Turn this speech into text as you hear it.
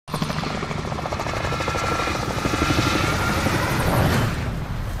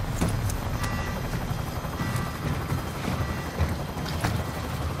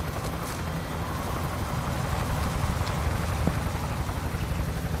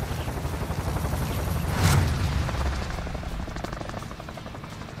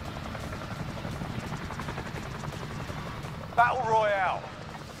Battle Royale.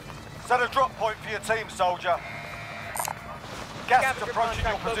 Set a drop point for your team, soldier. Gas is approaching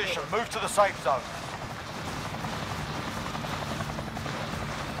your position. Move to the safe zone.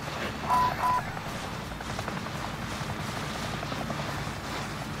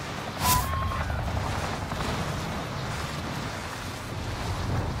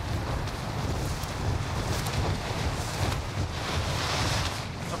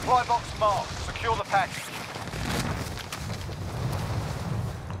 Supply box marked. Secure the package.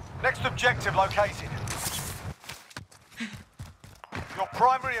 Next objective located. Your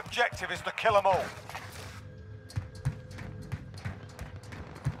primary objective is to kill them all.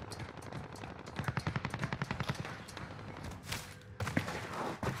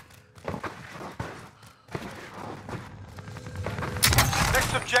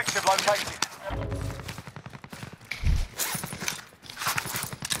 Next objective located.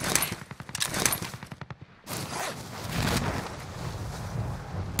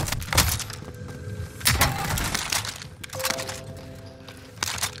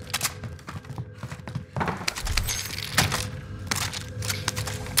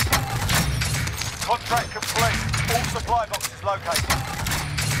 Contract complete. All supply boxes located.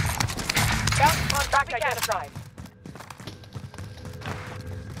 Bounty contract identified.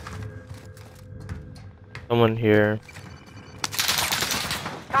 Someone here.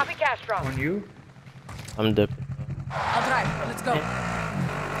 Copy cash drop. On you? I'm dipping. I'll drive. Let's go.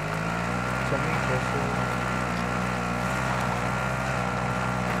 Something careful.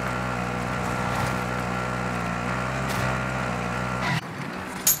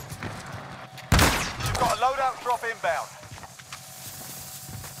 Got a loadout drop inbound.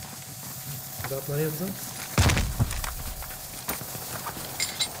 Got money of them?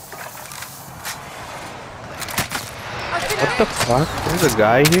 What the fuck? There's a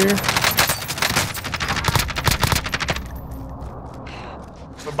guy here?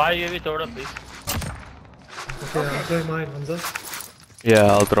 So buy UAV, throw it up, please. Okay, I'm throwing mine, Hamza. Yeah,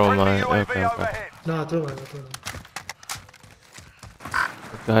 I'll throw Friendly mine. UAV Okay, okay. overhead. No, I'll throw mine, I'll throw mine.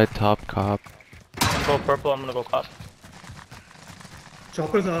 Guy top cop. I'm gonna go purple, I'm gonna go cop.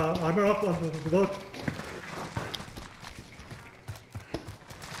 Choppers, armor up on the boat.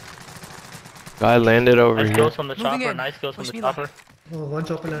 Guy landed over Nice here. kills from the Moving chopper, in. nice kills from Push the me chopper. Oh, one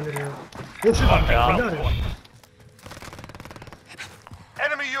chopper landed here. Oh shit, Okay, I'm I'll- down here.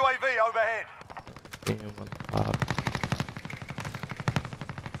 Enemy UAV overhead. Damn, on top.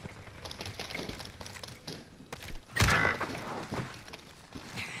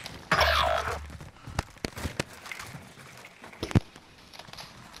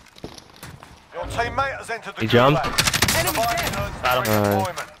 Your teammate has entered the He jumped. gulag. Enemy Surviving dead. earns Got him.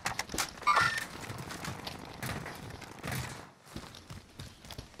 redeployment.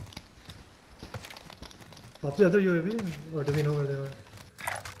 Up the other UAV? Or do we know where they are?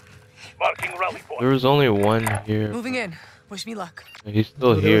 Marking rally point. There was only one here. Moving in. Wish me luck. He's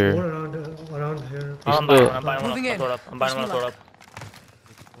still There was here. more around here. I'm still- buying one, Moving in. I'll throw it up. I'm buying one, I'll throw it up.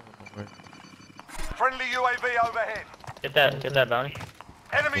 Friendly UAV overhead. Get that bounty.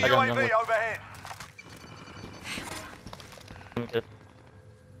 Enemy I got UAV him. overhead.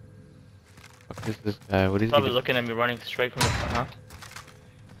 Fuck is this guy? What is Probably he? looking at me running straight from the front, huh?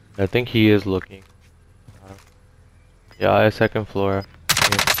 I think he is looking. Yeah, second floor.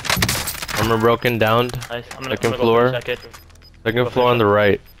 Armor broken down. Nice. I'm Second gonna floor. Go check it. Second floor on the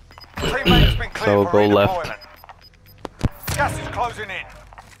right. Teammate has been cleared So for go left. redeployment. Gas is closing in.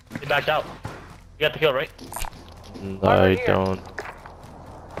 He backed out. You got the kill, right? No, I don't.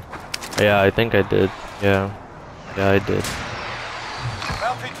 Yeah, I think I did. Yeah. Yeah, I did.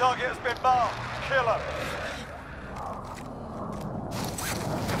 Bounty target has been marked. Kill him.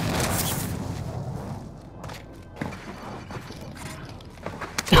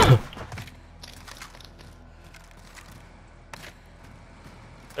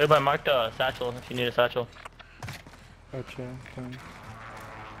 Everybody marked a satchel if you need a satchel. Gotcha. Okay.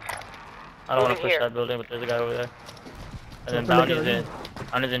 I don't want to Moving push here. that building, but there's a guy over there. And then Chopper Bounty's लेके in.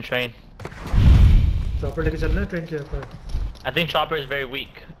 Bounty's in train. Chopper लेके चलना है train के ऊपर. I think Chopper is very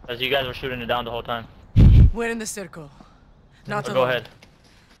weak, as you guys were shooting it down the whole time. We're in the circle. Not So alone. go ahead.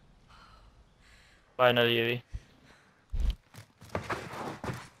 Buy another UAV.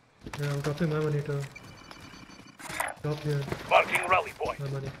 Yeah, I'm dropping my money to drop here. Marking rally point. My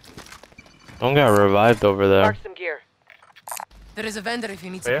money. Don't get revived over there. Mark some gear. There is a vendor if you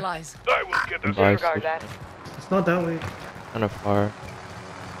need Where? supplies. I will get this. Buy Disregard that. It's not that way. kind of far.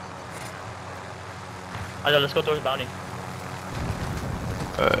 Alright, let's go towards Bounty.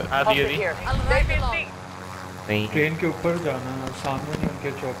 I have I'll sit UAV. here. I'll ride along. I train के ऊपर जाना सामने नहीं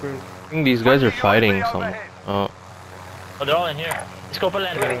उनके chopper. think these guys are fighting some. Oh, Oh, they're all in here. Let's go put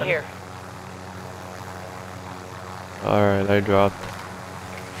land. Moving here. Alright, I dropped.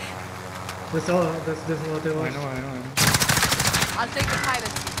 This all. This is what they I want. know, I know. I'll take the pilot.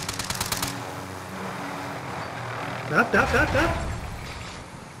 Tap.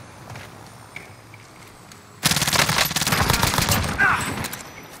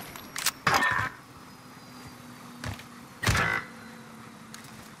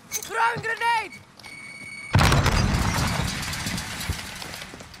 Throwing grenade!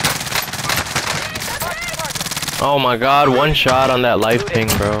 Oh my god, one shot on that life ping,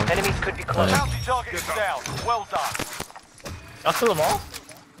 bro. Enemies could be close. Bounty target is down. Well done. I'll kill them all.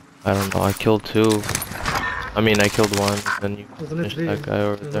 I don't know, I killed two. I mean, I killed one, and you There's only finished three. that guy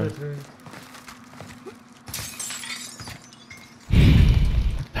over There's there. only three.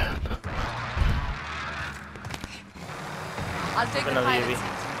 I'll take the Another pilot UAV.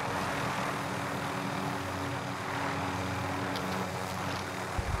 seat.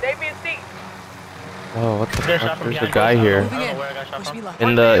 Stay being seat. Oh, what the There's a shot fuck? from There's a behind. guy I don't here. know where I got shot Wish from. me luck.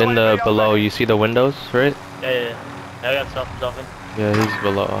 In the below, you see the windows, right? Yeah. Now we got stuff in. Yeah, he's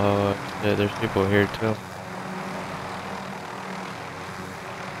below. Oh, yeah, there's people here too.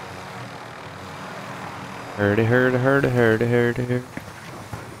 Heard it.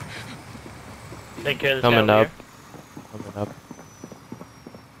 Take care of this Coming guy over up. Coming up.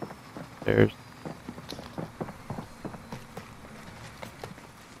 There's.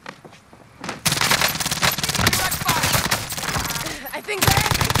 I think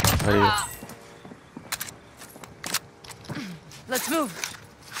they're in. How do you? Let's move.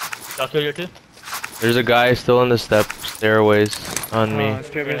 Here. I'll kill you too. There's a guy still in the stairways on me.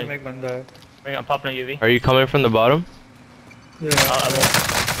 Stairways make banda hai. I'm popping a UV. Are you coming from the bottom? Yeah. I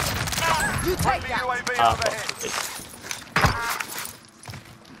won't. You take Friendly that. UAV Ah, overhead.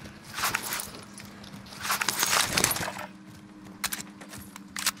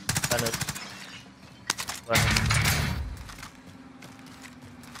 Kind of.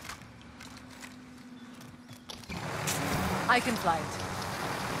 I can fly it.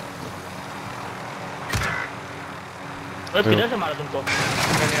 Let's get this amount of them go.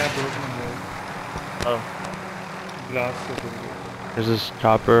 मैंने यहाँ दो तीन है. Oh. Glass से दूर. There's this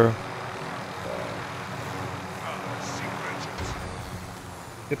chopper.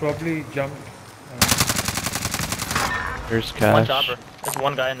 They probably jumped. There's One cash. chopper. There's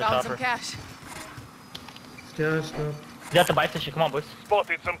one guy in the Found some chopper. cash. Stairs, stop. You got the buy station. Come on, boys.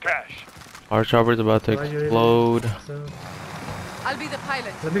 Spotted some cash. Our chopper's about to Why you explode. So, I'll be the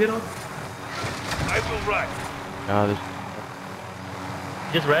pilot. let me get on. I will run. Yeah, there's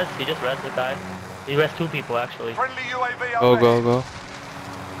He just res the guy. He res two people actually. Friendly UAV Go, overhead. go.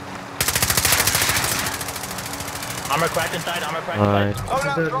 Armor cracked inside, Alright.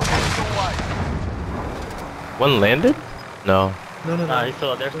 Loadout drop headed your way. One landed? No. No. Nah, he's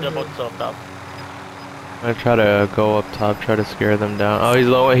still, they're both still up top. I'm gonna try to go up top, try to scare them down. Oh, he's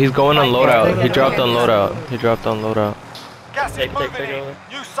low. He's going on loadout. He dropped on loadout. Gas is Take moving in. over.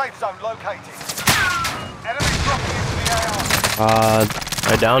 New safe zone located. Enemy dropping into the AR.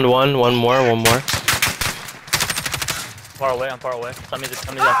 I downed one more. I'm far away. Sami's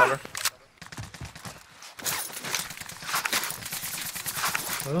on cover.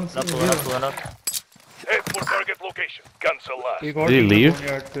 I don't see Not him pulling up, here. pulling up. Head for target location. Guns alive. एक और Did he team है leave?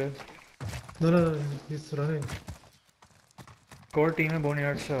 boneyard पे. No, he's running. एक और team है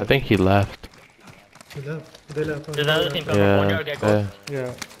boneyard से. I think he left. He left. They left. There's another team coming from Yeah. Boneyard, get Yeah. close.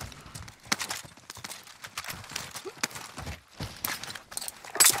 Yeah.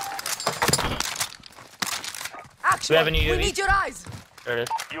 Action! Do we have any We UAV? need your eyes. There it is.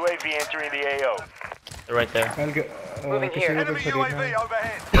 UAV entering the AO. They're right there. I'll get. Moving किसी here. को Enemy कुछ UAV खरीदना है.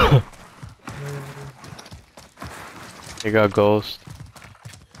 overhead. He got ghost.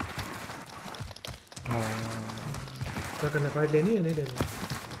 क्या करना है? Fight लेनी है नहीं लेनी? I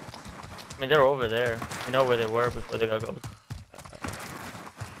mean, they're over there. We know where they were before they got go.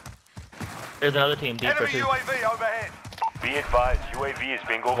 There's another team deeper Enemy too. UAV overhead. Be advised, UAV is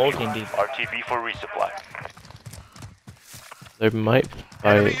bingo Whole fuel. team deep. RTB for resupply. They might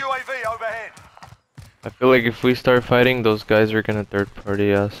Enemy fight. UAV overhead. I feel like if we start fighting, those guys are gonna third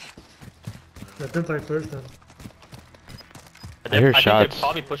party us. Let them fight first then. I hear think shots. they're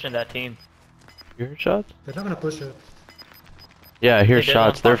probably pushing that team. You hear shots? They're not gonna push it. Yeah, I hear They're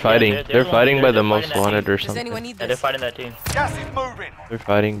shots. on They're top, yeah, fighting. they're They're the fighting ones- by they're the fighting most that wanted team. or Does something. anyone need Yeah, they're this? fighting that team. Gas is moving. They're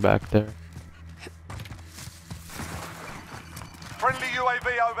fighting back there. Friendly UAV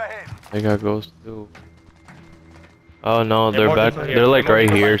overhead. They got ghost too. Oh no, They're they're more back. than here. They're like They're more right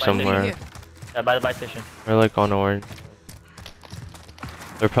than here by- somewhere. Here. Yeah, by the buy station. They're like on orange.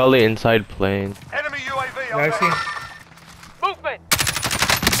 They're probably inside plane. Enemy UAV Yeah, I see. overhead.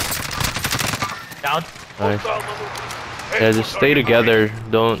 Down. Nice. Yeah, just stay together.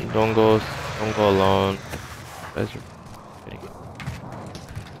 Don't go alone. You guys are kidding.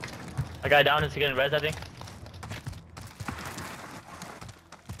 A guy down is getting res, I think.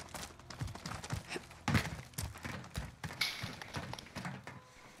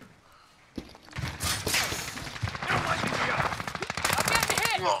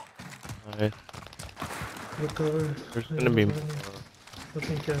 Alright. Good cover. There's gonna be more.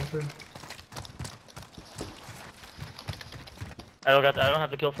 Fucking camper. I don't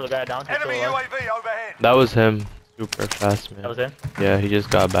have the kill for the guy down. He's Enemy still alive. UAV overhead. That was him. Super fast, man. That was him. Yeah, he just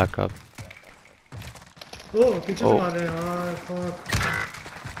got back up. Oh, पीछे से Oh. मार रहे हैं यार. Fuck.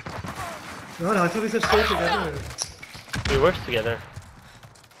 यार actually से stay together. We worked together.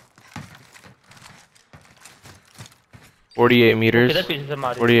 48 meters. किधर पीछे से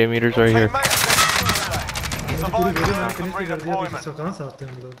मारी? 48 meters right here. Teammates पूरी survive वीडियो मैंने and finish भी कर दिया. redeployment. पीछे से कहाँ से आते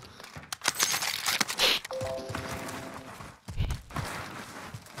हैं हम लोग?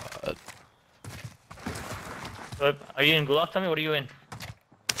 Are you in Gulag, Sami? What are you in?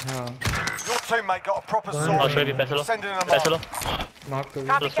 हाँ. Your teammate got a proper I'll I'll sword. show you Pesalo. Sending them Pesalo. on. Mark कर.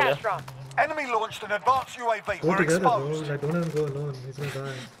 Copy Let's go, yeah. Castro. Enemy launched an advanced UAV. Go We're together, bro. exposed. Like don't even go alone. He's gonna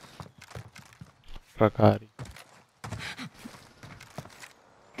die. Prakari.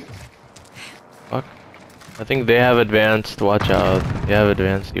 Fuck. I think they have advanced. Watch out. They have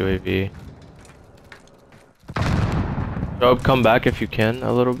advanced UAV. Job, come back if you can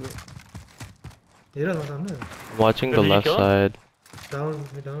a little bit. ये रहा सामने. I'm watching the Did you left kill him? side. Down.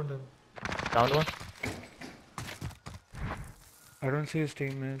 We downed him. Downed one. I don't see his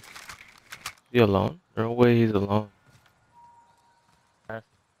teammates. Is he alone? No way he's alone.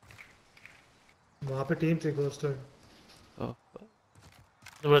 वहाँ पे team थी ghosted. Oh, fuck.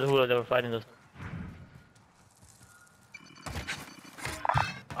 Who they were fighting this?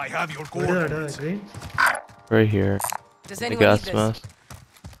 I have your Where did I die? Green? Right here. Does The anyone need gas this? mask.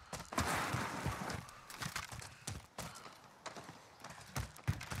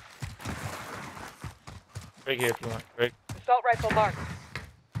 Right here if you want. Right. Assault rifle marked.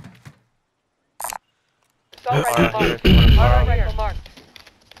 Assault Alright, rifle here, marked. if you want to Assault fire. rifle marked.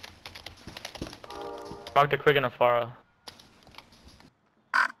 Mark the Quig and a Farah.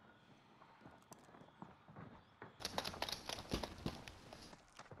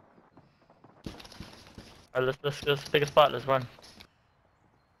 Alright, let's pick a spot. Let's run.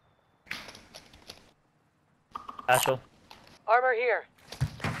 Ashel. Armor here.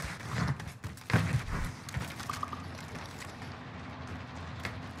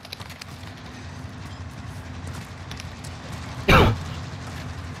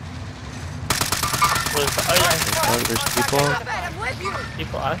 Oh, there's people. Stop it, I'm with you!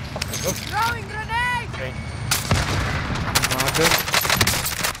 People, I Throwing grenade! okay.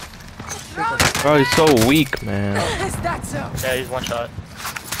 Throwing Bro, he's so weak, man. Is that so? Yeah, he's one shot.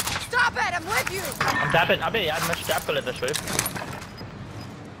 Stop it, I'm with you! I'm tapping. अबे यार मैं trap कर लेता Shoaib.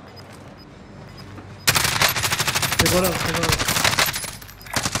 They got up. They got up.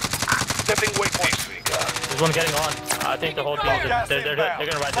 Stepping waypoint. There's one getting on. I think the whole team. Gas They're inbound.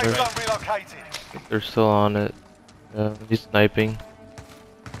 gonna ride Safe this zone right. relocated. They're still on it. Yeah, he's sniping.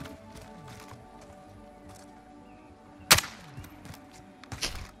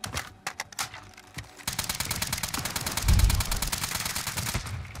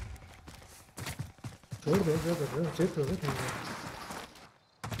 छोड़ दो क्या कर रहे हो check करो तुम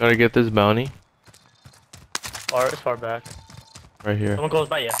Gotta get this bounty. It's far back. Right here. Someone close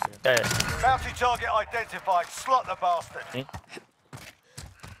by, yeah. Yeah. Bounty target identified. Slot the bastard. You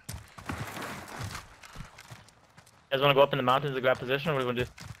guys wanna go up in the mountains to grab position, or what are we gonna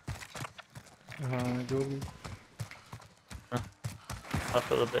do? हाँ जो भी. Up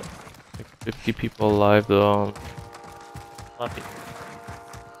a little bit. Like 50 people alive though. Lucky.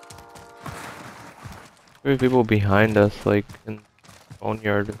 There are people behind us, like in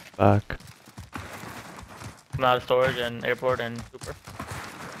boneyard back. Come out of storage and airport and super.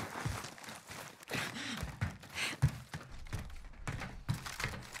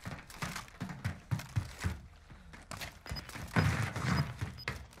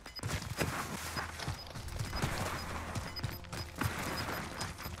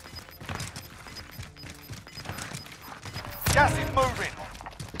 Gas is moving.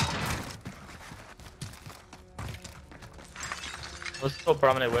 Let's go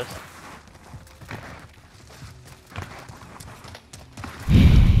promenade west.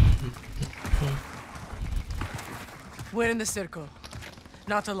 We're in the circle.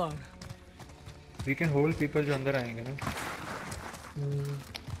 Not alone. We can hold people जो अंदर आएंगे ना.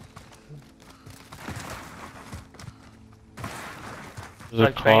 There's a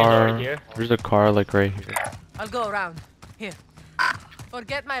Like, trains are right car. here. There's a car like right here. I'll go around. Here.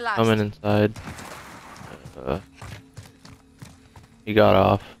 Forget my last. Coming inside. He got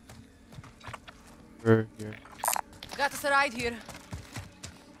off. Over here. Got us a ride here.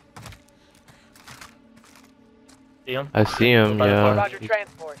 See him? I see him. By the Yeah. Roger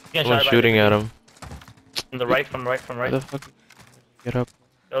transport. Yeah, Someone's shooting at him. From the right, from Where right. the fuck? Get up.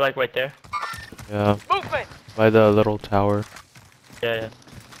 They're like right there. Yeah. Movement! By the little tower. Yeah.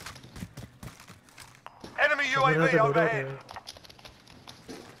 Enemy Someone has a UAV loadout overhead. here.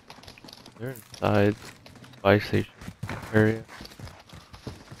 They're inside. Buy station area.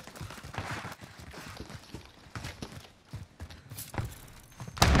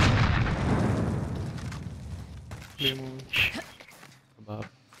 About.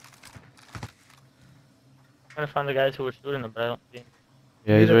 Trying to find the guys who were shooting them, but I don't see him.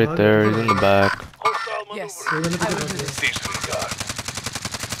 Yeah, he's right there. He's in the back. Yes. We're gonna I will do do this. this.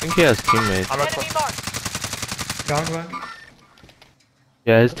 I think he has teammates. I'm Enemy marked. Down one.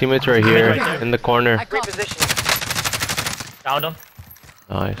 Yeah, his teammates right here right there. in the corner. I caught him. Repositioning. Found him.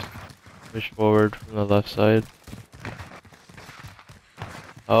 Nice. Push forward from the left side.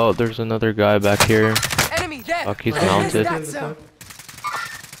 Oh, there's another guy back here. Enemy there. Fuck, he's I mounted. That's so.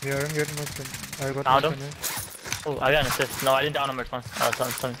 Yeah, I don't get much fun. I got Found much him. fun. Oh, I got an assist. No, I didn't down him. It's fine.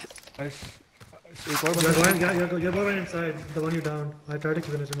 It's fine. Nice. You're going inside, the one you down. I tried to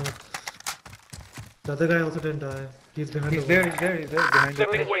finish him off. The other guy also didn't die. He's behind He's the there, wall. he's behind the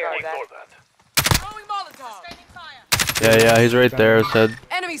We thing. hear that. Throwing Molotov. Yeah, he's right there. I said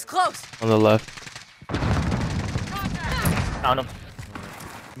Enemies close. on the left. Found him.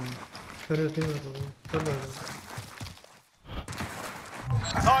 Finish him off. Come on.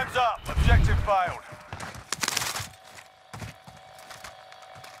 Time's up. Objective failed.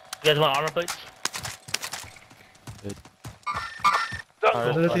 You guys want armor plates?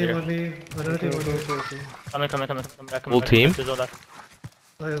 Another right team here. on me. Another team on me. Come back. Full team? There's all that.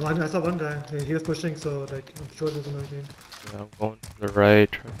 I saw one guy. He was pushing, so like I'm sure there's another team. Yeah, I'm going to the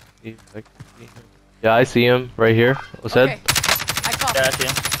right. Trying to see if I can see him. Yeah, I see him right here. What's Okay. that? I caught Yeah, I him. see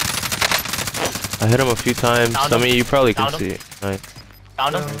him. I hit him a few times. Found Some of him. you probably can Found see him. it. Nice.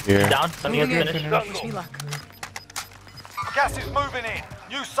 Found him. Yeah. He's down. Let me get Moving in. finished. Wish me luck. Gas is moving in.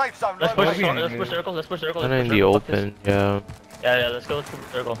 New safe zone Let's push located. circle. Let's push circle. Kind of in the open. Yeah. Yeah. Let's go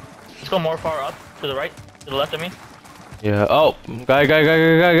circle. Let's go more far up to the right, to the left. I mean. Yeah. Oh, guy.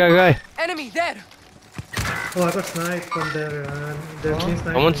 Enemy there. Oh, I got sniped from there. Their team sniped.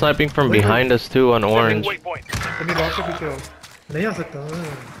 Someone's sniping from behind us too on orange. Let me lock the picture. नहीं आ सकता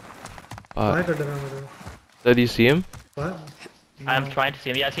fire कर देना मुझे Did you see him? I'm trying to see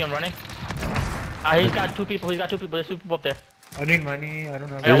him. Yeah, I see him running. He's got two people. There's two people up there. I need money. I don't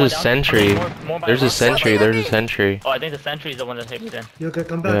have. There's one a down. sentry. More by There's a one. sentry. There's a sentry. Oh, I think the sentry is the one that hit me then. You okay,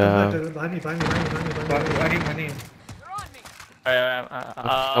 come back, Yeah. come back. Buy me. I need money.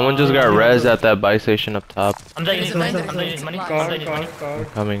 Someone just got res at that buy station up top. I'm taking his money. Car, I'm taking his money. Car, I'm taking his money. car.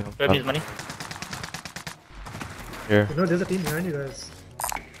 Coming. Grab his money. Here. No, there's a team behind you guys.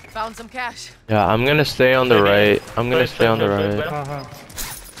 Found some cash. Yeah, I'm gonna stay on the right. I'm gonna stay on the right.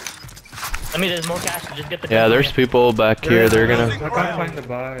 I mean, there's more cash. Just get the. Yeah, there's people back here. They're gonna. I can't find the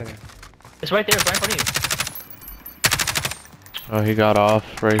buy. It's right there. It's right in front of you. Oh, he got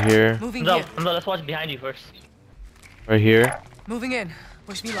off right here. Moving here. No, let's watch behind you first. Right here. Moving in.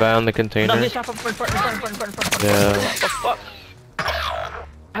 Wish me Guy luck. on the No, container. he's not in front. Yeah. What the fuck?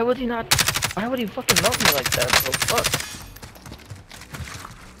 Why would he not? Why would he fucking melt me like that, bro? Fuck.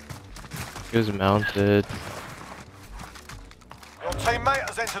 He was mounted. Your teammate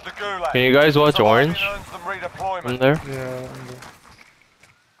has entered the gulag. Can you guys watch Surviving orange earns them redeployment. in there? Yeah.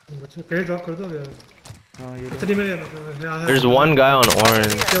 बच्चे पेड़ drop कर दो यार हाँ ये अच्छा नहीं मैं There's one guy on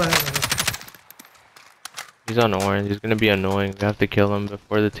orange. क्या है He's on orange. He's gonna be annoying. We have to kill him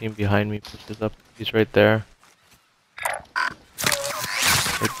before the team behind me pushes up. He's right there.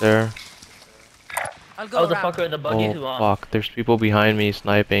 Right there. I'll go Oh, the around. fucker in the buggy too, Oh fuck! There's people behind me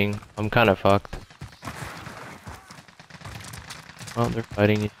sniping. I'm kind of fucked. Oh, they're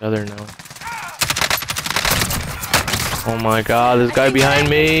fighting each other now. Oh my god! This guy behind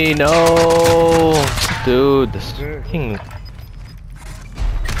me! No, dude, this fucking.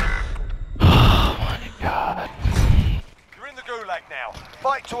 Oh my god! You're in the gulag now.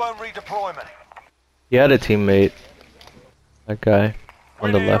 Fight to earn redeployment. He had a teammate. That guy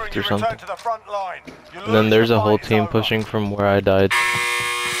on the Win here left and or you return something. to the front line. You And then lose, there's the a whole fight is team over. pushing from where I died.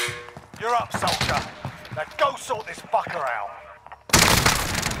 You're up, soldier. Now go sort this fucker out.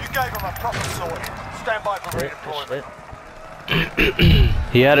 You gave him a proper sorting. Stand by for redeployment.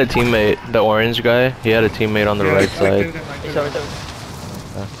 He had a teammate, the orange guy. He had a teammate on the right side. He's over there.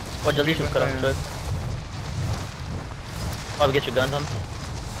 What jolly shoot kar sir. I'll get your guns on.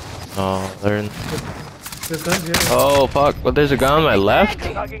 Oh, they're in. There's guns here. Oh fuck! But there's a guy on my left,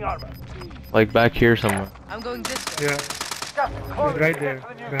 Tagging armor. like back here somewhere. I'm going this way. Yeah, Gas is he's closing right in there. to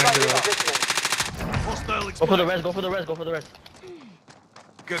the new Behind the safe rock. zone. Go for the rest, go for the rest, go for the rest.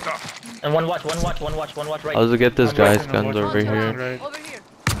 Get up. And one watch right. I'll just get this I'm guy's watching, guns I'm over watching. here. Right. Over here.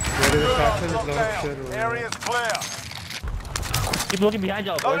 There is a castle with Lock lot of down. shit over there. Area's clear. Keep looking behind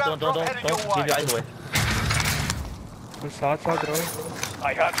y'all, boys. Don't heading your keep your eyes away. वो साथ रहो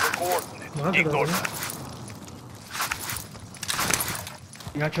I had record. वहाँ से Ignore रहो that.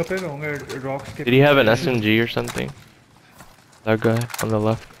 यहाँ छुपे हुए होंगे rocks के Did he have an SMG or something? That guy on the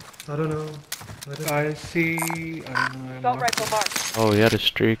left. I don't know. I see. I don't know. Assault rifle marked. Oh, he had a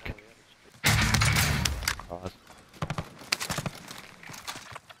streak.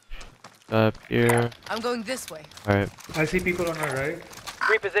 Up here. I'm going this way. Alright. I see people on our right.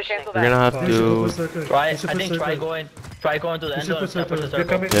 Repositioning. We're gonna have We should go to. for circle. Try, We I should go think circle. try going to the We end should go zone. circle. Push the They're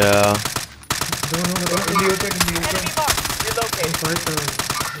circle. coming. Yeah. No. In the open. In the open. Enemy marked. Relocating. Fight down.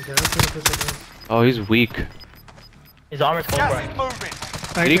 Okay, I'm gonna push it down. Oh, he's weak. His armor's full, Gas right? is moving.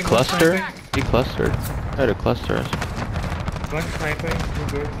 Did he Sniping, cluster? sniping. He clustered. Tried to cluster us. One sniping. We're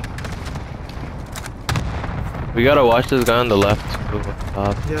good. We gotta watch this guy on the left. Move up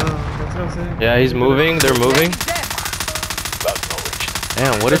top. Yeah, that's what I'm saying. Yeah, he's moving. They're moving. Dead.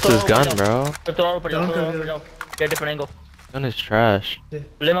 Damn, what is this gun, bro? Get a different angle. Gun is trash.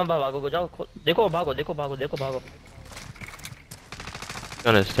 ले मत भागो जाओ देखो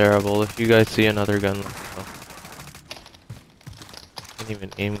Gun is terrible. If you guys see another gun, let me know. Can't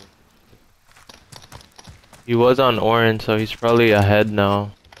even aim. He was on orange, so he's probably ahead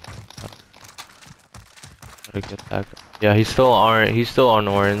now. Gotta get that guy. Yeah, he's still orange. He's still on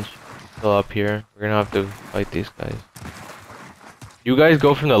orange. Still up here. We're gonna have to fight these guys. You guys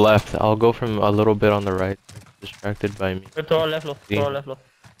go from the left. I'll go from a little bit on the right. Distracted by me. throw left low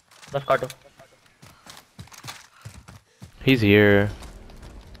left carto. He's here.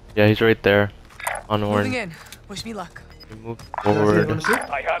 Yeah, he's right there. On Moving orange. in. Wish me luck. Move Yeah, so you forward. wanna shoot?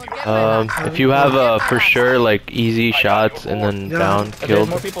 I have you. Forget my luck. If you have for sure like easy shots and then Yeah. down, There's killed.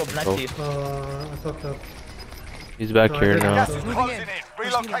 more people next Oh, to you. I fucked up. he's back No, I here didn't. now. Gas is Moving closing in. in.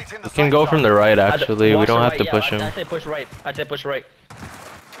 Relocating the We can go from the right actually. We Watch don't the have right, to yeah, push him. I'd say push right.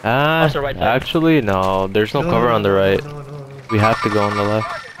 Ah, Watch the right side. actually no. There's no cover on the right. No. We have to go on the left.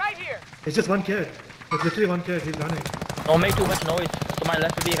 Target right here. It's just one kid. It's literally one kid. He's running. Don't make too much noise. To my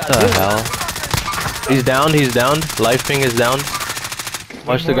left, be a What the guy. hell? He's down. He's down. Life ping is down.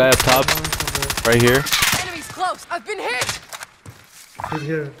 Watch the guy up top. Right here. Enemies close. I've been hit. He's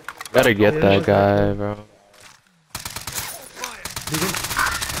here. Gotta get that guy, bro.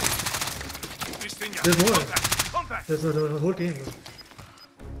 There's more. There's a whole team.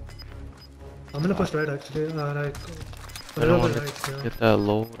 I'm gonna push right actually. Right. I don't want Right, to yeah. get that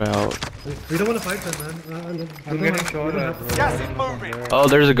load out. We don't wanna fight them, man. I'm getting shot at. Gas is moving. Oh,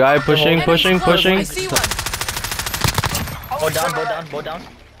 there's a guy pushing. Enemies close. I see one. Bow down.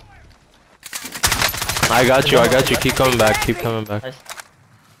 I got you. Keep coming back. Nice.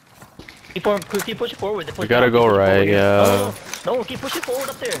 Keep pushing forward. We gotta go right, yeah. No, keep pushing forward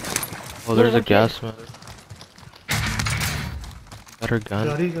up there. Oh, there's a gas man. Better gun.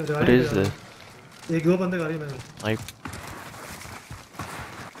 What is this? एक दो बंदे गाड़ी में हैं। Like,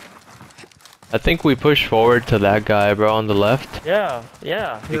 I think we push forward to that guy, bro, on the left,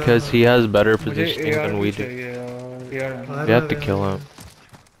 Yeah. because he has better मुझे positioning than we do. चाहिए यार. We have to kill him.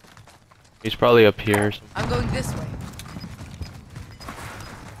 He's probably up here. Or something. I'm going this way.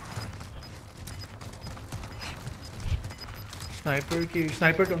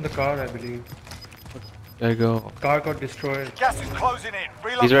 Sniper on the car, I believe. Gotta go. Car got destroyed. Gas is closing in.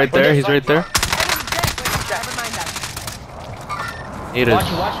 Relocating He's right there. the He's right there. Enemies dead. Never mind that. Need Watch us.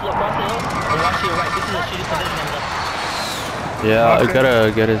 across the hill and watch to your right. This is a shitty position. Yeah, I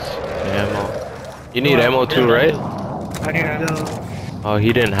gotta get his ammo. You need ammo too, right? I need ammo. Yeah. Oh,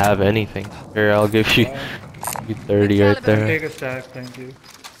 he didn't have anything. Here, I'll give you 30 right there. Take a stack, thank you.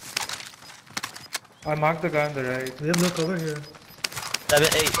 I marked the guy on the right. We have no cover here. 7,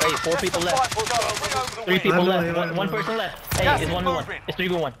 8, 4 people left. 3 people I know, left. I know. One person left. Hey, Gas it's is 1v1. moving. It's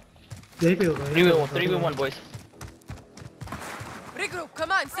 3v1. यही पे होगा 3v1. 3v1, boys. Regroup.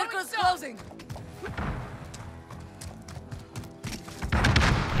 Come on. Circle's closing.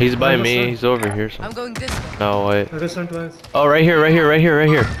 He's by Almost me. done. He's over here. I'm going this way. No, wait. I got stunned twice. Oh, right here.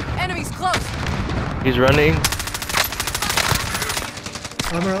 Enemies close. He's running.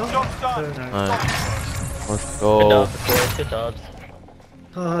 Armor off. Job's done. Nice. Let's Good go. jobs, boys. Good jobs.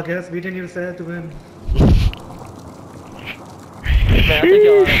 I guess we didn't even say it to win. Man, I think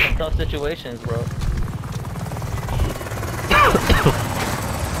y'all are in some tough situations, bro.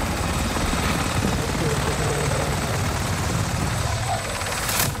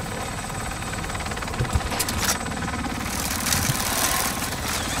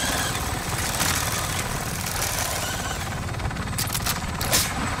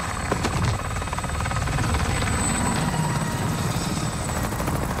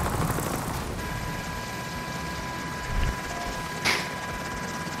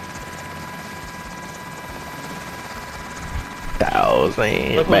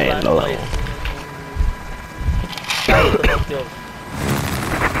 Thousand Look who's last Bandolo. place. That was the most kills.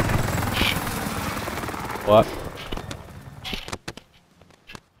 What?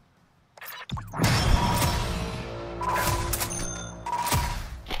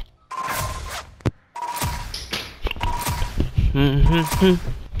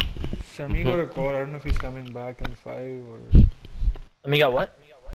 Sami got a call. I don't know if he's coming back in 5 or. I mean, got what?